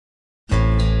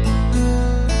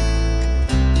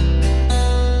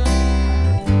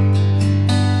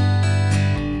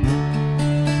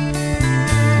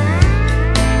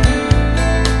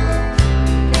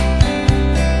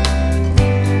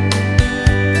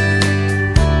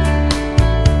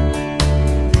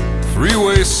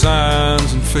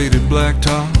faded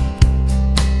blacktop,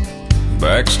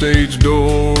 backstage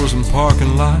doors and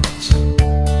parking lots.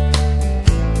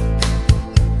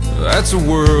 That's a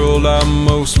world I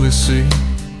mostly see.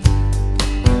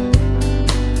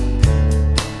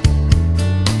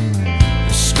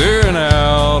 Staring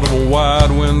out of a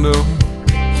wide window,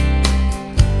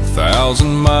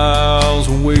 1,000 miles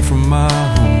away from my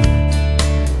home.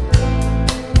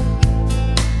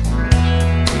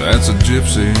 That's a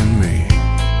gypsy in me.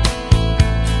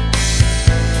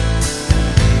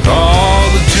 Oh,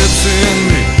 the gypsy in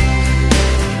me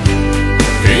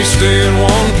can't stay in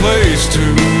one place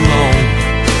too long.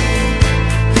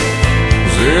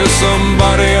 'Cause there's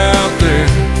somebody out there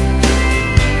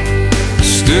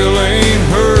still ain't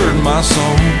heard my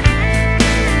song.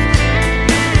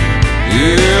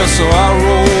 Yeah, so I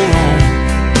roll on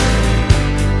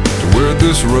to where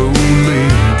this road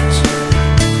leads.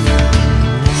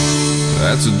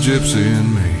 That's a gypsy in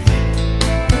me.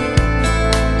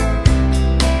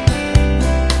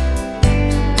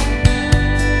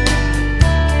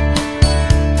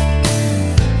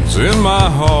 It's in my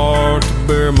heart to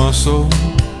bare my soul,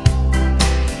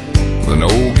 with an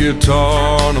old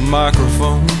guitar and a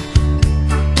microphone.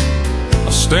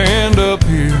 I stand up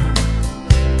here,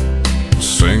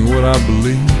 sing what I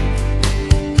believe,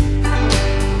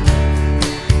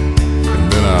 and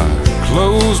then I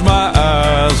close my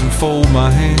eyes and fold my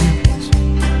hands.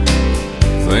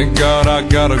 Thank God I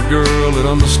got a girl that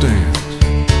understands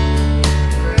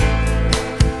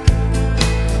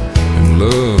and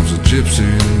loves a gypsy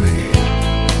in me.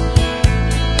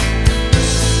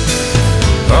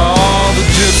 Oh, the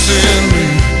gypsy in me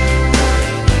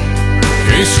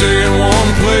can't stay in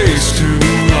one place too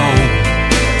long.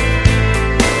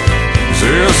 'Cause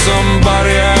there's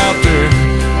somebody out there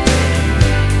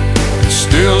that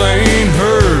still ain't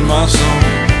heard my song.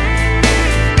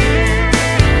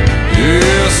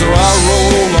 Yeah, so I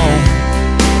roll on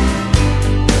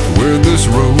to where this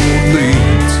road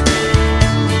leads.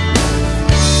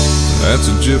 That's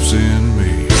a gypsy in me.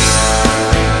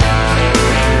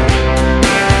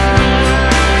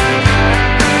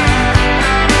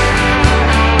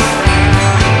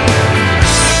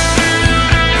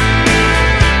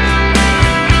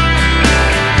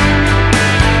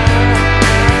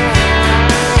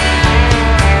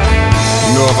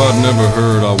 If I'd never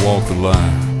heard I walked the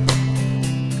line,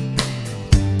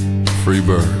 free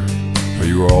bird,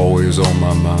 you were always on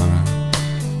my mind.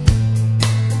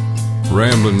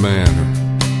 Rambling man,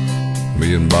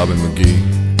 me and Bobby McGee.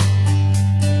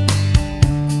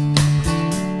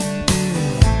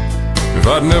 If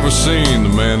I'd never seen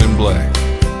the man in black,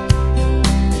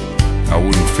 I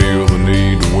wouldn't feel the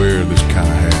need to wear this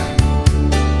kind of hat.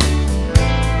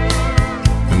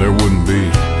 And there wouldn't be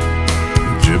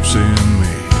a gypsy in me.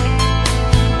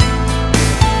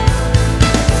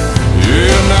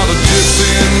 Yeah, now the gypsy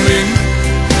in me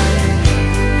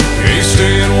can't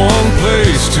stay in one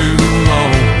place too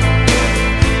long.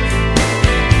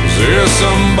 'Cause there's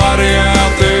somebody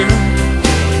out there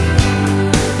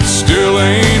that still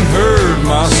ain't heard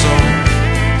my song.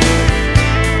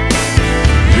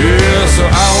 Yeah, so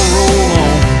I'll roll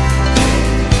on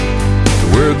to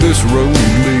where this road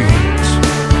leads.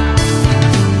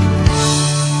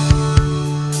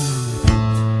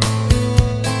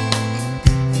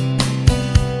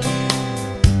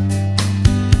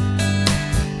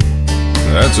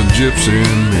 That's a gypsy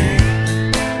in me.